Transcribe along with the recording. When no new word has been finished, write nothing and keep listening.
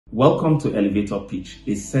Welcome to Elevator Pitch,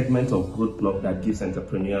 a segment of Growth Blog that gives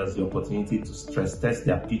entrepreneurs the opportunity to stress test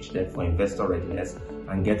their pitch deck for investor readiness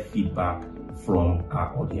and get feedback from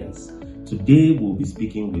our audience. Today, we'll be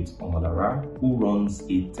speaking with Omolara, who runs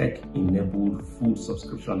a tech-enabled food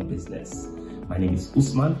subscription business. My name is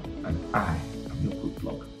Usman, and I am your Growth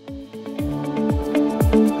Blog.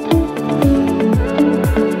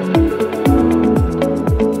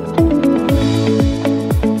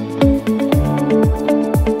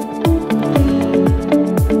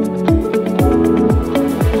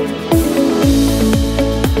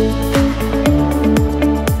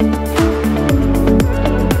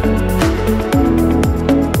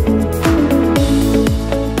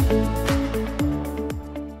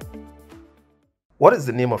 What is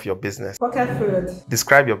the name of your business? Pocket Food.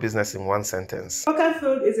 Describe your business in one sentence. Pocket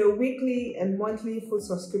Food is a weekly and monthly food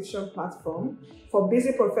subscription platform for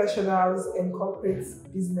busy professionals and corporate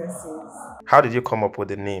businesses. How did you come up with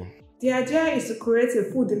the name? The idea is to create a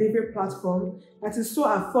food delivery platform that is so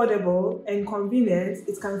affordable and convenient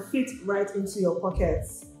it can fit right into your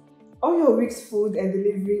pockets. All your week's food and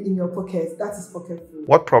delivery in your pocket, that is Pocket Food.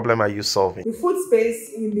 What problem are you solving? The food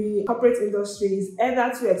space in the corporate industry is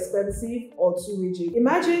either too expensive or too rigid.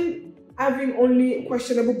 Imagine having only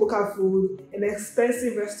questionable buka food and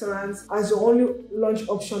expensive restaurants as your only lunch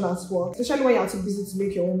option at work, especially when you are too busy to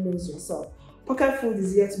make your own meals yourself. Pocket Food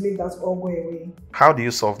is here to make that all go away. How do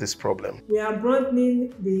you solve this problem? We are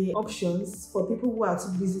broadening the options for people who are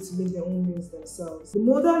too busy to make their own meals themselves. The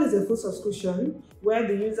model is a food subscription where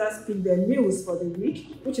the users pick their meals for the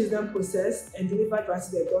week, which is then processed and delivered right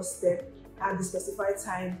to their doorstep at the specified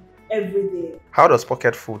time every day. How does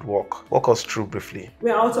Pocket Food work? Walk us through briefly.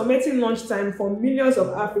 We are automating lunchtime for millions of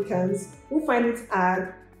Africans who find it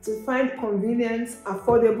hard to find convenient,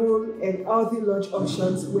 affordable, and healthy lunch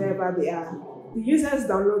options wherever they are. The users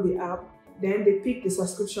download the app, then they pick the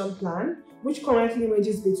subscription plan, which currently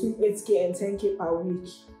ranges between 8K and 10K per week.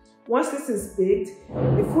 Once this is picked,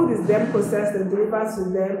 the food is then processed and delivered to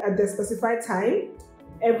them at the specified time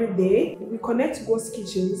every day. We connect ghost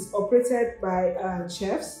kitchens operated by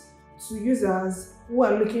chefs to users who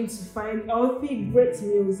are looking to find healthy, great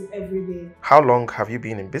meals every day. How long have you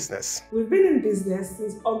been in business? We've been in business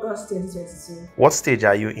since August 2022. What stage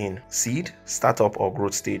are you in? Seed, startup, or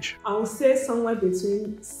growth stage? I would say somewhere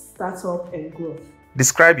between startup and growth.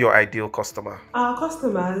 Describe your ideal customer. Our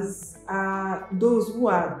customers are those who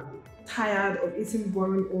are tired of eating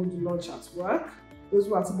boring old lunch at work, those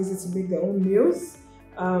who are too busy to make their own meals,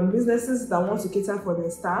 businesses that want to cater for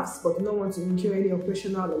their staffs but do not want to incur any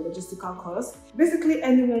operational or logistical costs. Basically,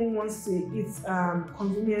 anyone who wants to eat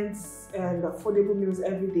convenient and affordable meals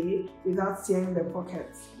every day without tearing their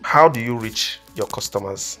pockets. How do you reach your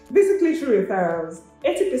customers? Basically through referrals.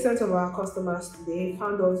 80% of our customers today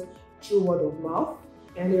found us through word of mouth,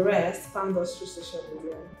 and the rest found us through social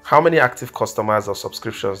media. How many active customers or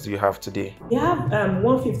subscriptions do you have today? We have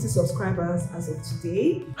 150 subscribers as of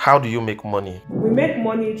today. How do you make money? We make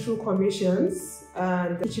money through commissions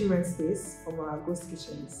and kitchen rent space from our ghost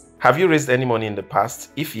kitchens. Have you raised any money in the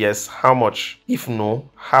past? If yes, how much? If no,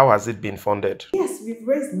 how has it been funded? Yes, we've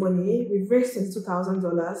raised money. We've raised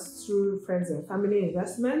 $22,000 through friends and family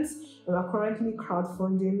investments, and we're currently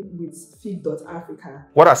crowdfunding with Feed.Africa.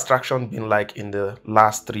 What has traction been like in the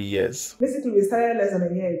last 3 years? Basically, we started less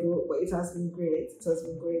than a year ago, but it has been great. It has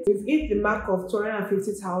been great. We've hit the mark of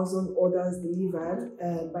 250,000 orders delivered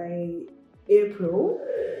by April.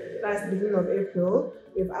 That's the beginning of April.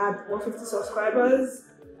 We've had 150 subscribers.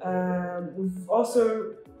 We've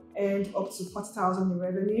also earned up to $40,000 in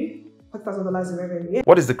revenue. $40,000 in revenue.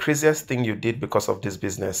 What is the craziest thing you did because of this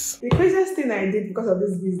business? The craziest thing I did because of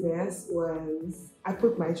this business was I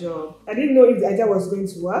quit my job. I didn't know if the idea was going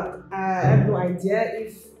to work. I had no idea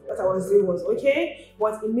if what I was doing was okay.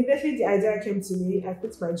 But immediately the idea came to me, I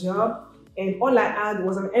quit my job. And all I had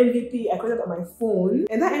was an MVP I created on my phone.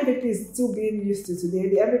 And that MVP is still being used to today.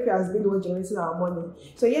 The MVP has been the one generating our money.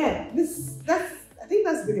 So yeah, I think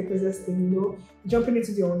that's been the craziest thing, jumping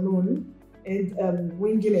into the unknown and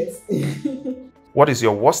winging it. What is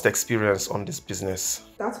your worst experience on this business?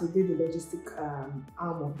 That would be the logistic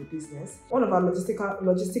arm of the business. One of our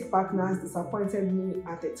logistic partners disappointed me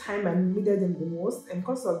at the time I needed them the most. And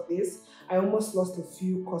because of this, I almost lost a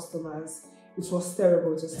few customers. It was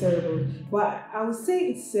terrible. It was terrible. But I would say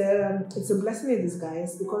it's a blessing in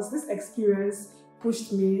disguise because this experience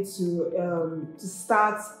pushed me to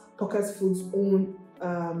start Pocket Food's own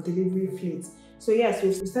delivery fleet. So yes,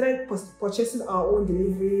 we started purchasing our own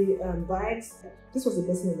delivery bags. This was the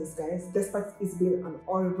blessing in disguise, despite it's been an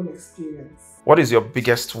horrible experience. What is your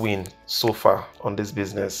biggest win so far on this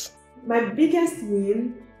business? My biggest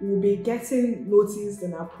win we'll be getting noticed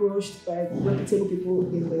and approached by reputable people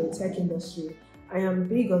in the tech industry. I am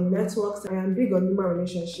big on networks. I am big on human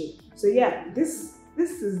relationship. So yeah, this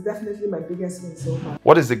is definitely my biggest win so far.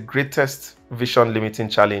 What is the greatest vision limiting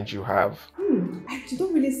challenge you have? I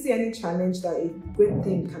don't really see any challenge that a great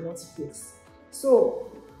team cannot fix. So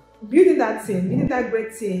building that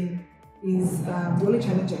great team is the only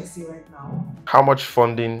challenge I see right now. How much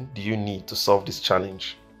funding do you need to solve this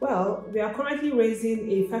challenge? Well, we are currently raising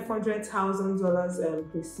a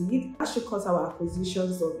 $500,000 pre-seed. That should cut our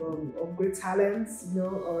acquisitions of great talents,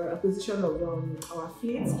 or acquisition of our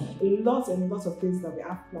fleet, a lot of things that we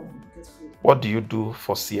have planned for Pocket Food. What do you do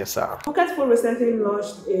for CSR? Pocket Food recently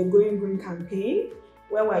launched a Going Green campaign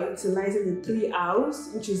where we're utilizing the 3 R's,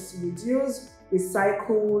 which is to reduce,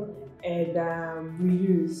 recycle, and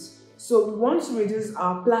reuse. So we want to reduce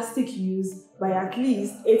our plastic use by at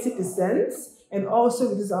least 80%. And also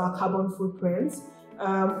reduce our carbon footprint.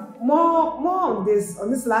 More on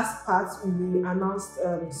this last part will be announced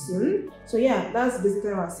soon. So yeah, that's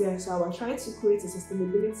basically our CSR. We're trying to create a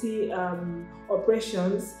sustainability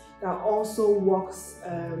operations that also works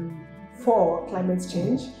for climate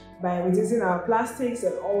change by reducing our plastics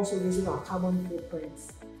and also reducing our carbon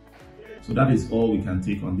footprints. So that is all we can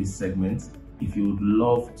take on this segment. If you would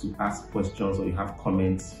love to ask questions or you have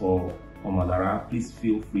comments for Omolara, please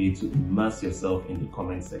feel free to immerse yourself in the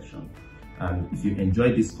comment section. And if you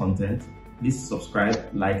enjoyed this content, please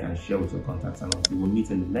subscribe, like, and share with your contacts. And until we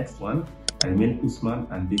meet in the next one, I remain Usman,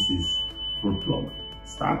 and this is Growth Blog.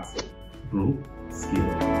 Start, grow,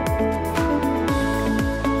 scale.